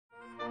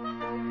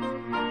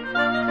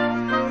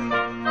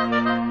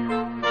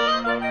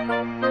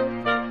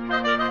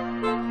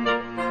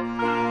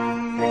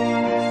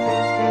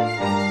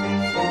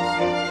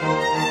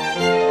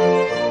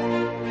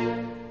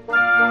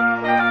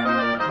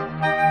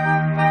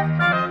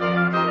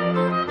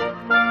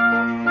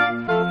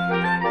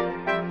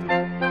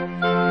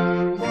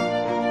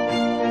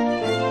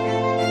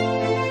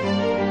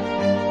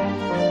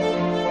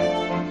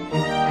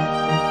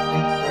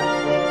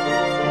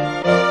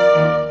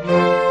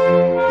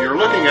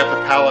at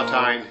the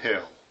Palatine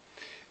Hill.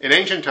 In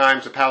ancient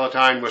times, the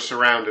Palatine was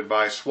surrounded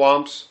by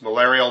swamps,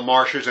 malarial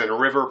marshes, and a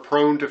river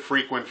prone to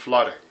frequent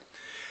flooding.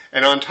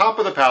 And on top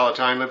of the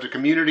Palatine lived a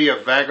community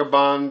of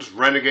vagabonds,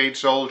 renegade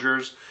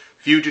soldiers,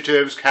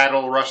 fugitives,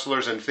 cattle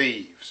rustlers, and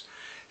thieves.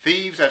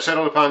 Thieves had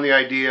settled upon the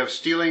idea of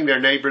stealing their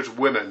neighbors'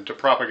 women to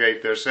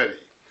propagate their city.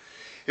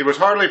 It was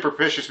hardly a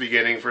propitious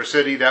beginning for a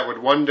city that would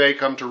one day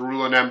come to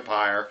rule an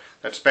empire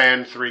that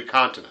spanned 3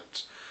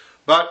 continents.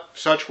 But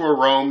such were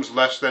Rome's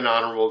less than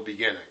honorable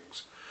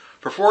beginnings.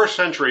 For 4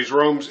 centuries,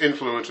 Rome's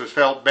influence was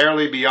felt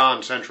barely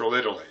beyond central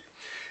Italy.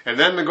 And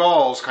then the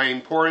Gauls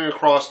came pouring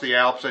across the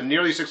Alps and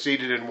nearly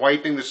succeeded in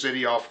wiping the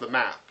city off the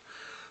map.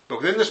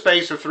 But within the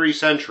space of 3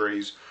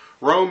 centuries,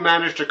 Rome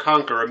managed to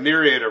conquer a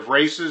myriad of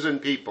races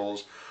and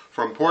peoples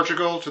from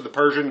Portugal to the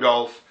Persian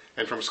Gulf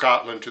and from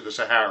Scotland to the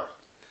Sahara.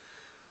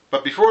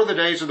 But before the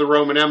days of the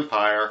Roman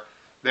Empire,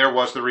 there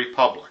was the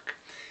Republic.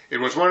 It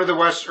was one of the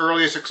West's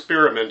earliest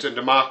experiments in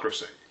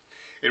democracy.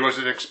 It was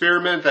an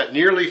experiment that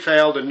nearly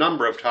failed a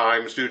number of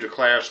times due to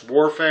class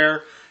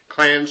warfare,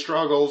 clan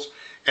struggles,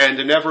 and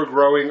an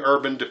ever-growing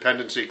urban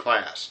dependency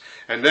class.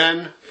 And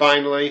then,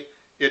 finally,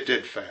 it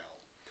did fail.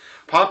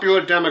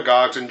 Popular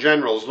demagogues and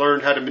generals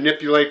learned how to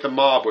manipulate the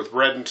mob with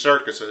bread and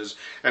circuses,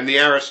 and the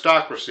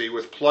aristocracy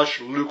with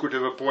plush,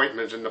 lucrative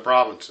appointments in the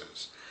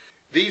provinces.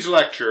 These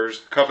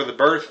lectures cover the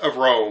birth of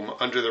Rome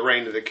under the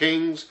reign of the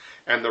kings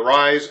and the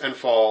rise and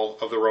fall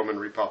of the Roman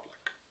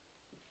Republic.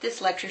 This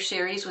lecture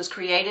series was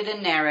created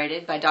and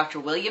narrated by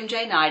Dr. William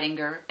J.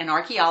 Neidinger, an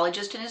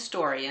archaeologist and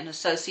historian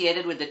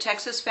associated with the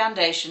Texas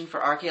Foundation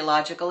for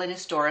Archaeological and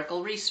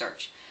Historical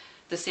Research.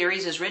 The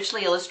series is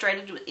richly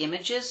illustrated with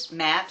images,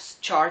 maps,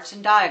 charts,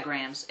 and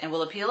diagrams, and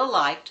will appeal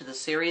alike to the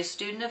serious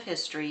student of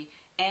history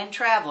and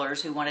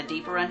travelers who want a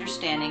deeper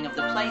understanding of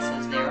the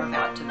places they are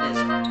about to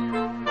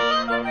visit.